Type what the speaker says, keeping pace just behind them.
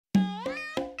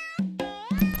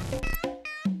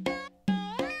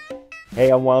Hey,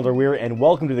 I'm Wilder Weir, and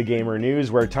welcome to the Gamer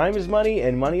News, where time is money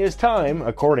and money is time,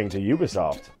 according to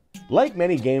Ubisoft. Like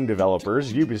many game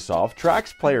developers, Ubisoft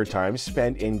tracks player time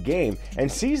spent in-game and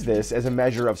sees this as a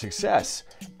measure of success.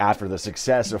 After the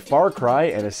success of Far Cry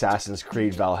and Assassin's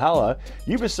Creed Valhalla,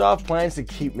 Ubisoft plans to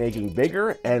keep making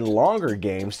bigger and longer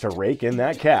games to rake in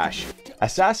that cash.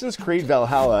 Assassin's Creed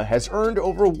Valhalla has earned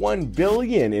over $1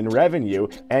 billion in revenue,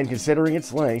 and considering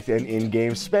its length and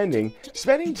in-game spending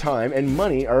time and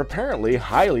money are apparently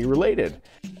highly related.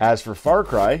 As for Far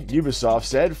Cry, Ubisoft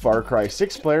said Far Cry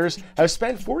 6 players have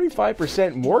spent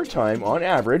 45% more time on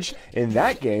average in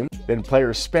that game than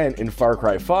players spent in Far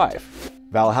Cry 5.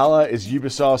 Valhalla is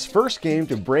Ubisoft's first game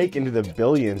to break into the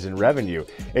billions in revenue.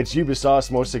 It's Ubisoft's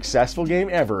most successful game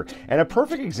ever, and a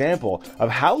perfect example of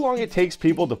how long it takes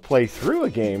people to play through a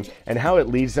game and how it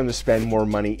leads them to spend more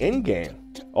money in-game.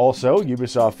 Also,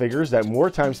 Ubisoft figures that more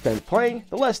time spent playing,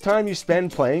 the less time you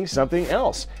spend playing something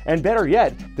else. And better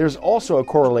yet, there's also a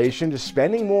correlation to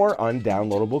spending more on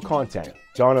downloadable content.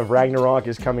 Dawn of Ragnarok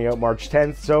is coming out March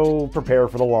 10th, so prepare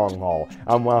for the long haul.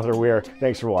 I'm Wilder Weir.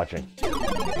 Thanks for watching.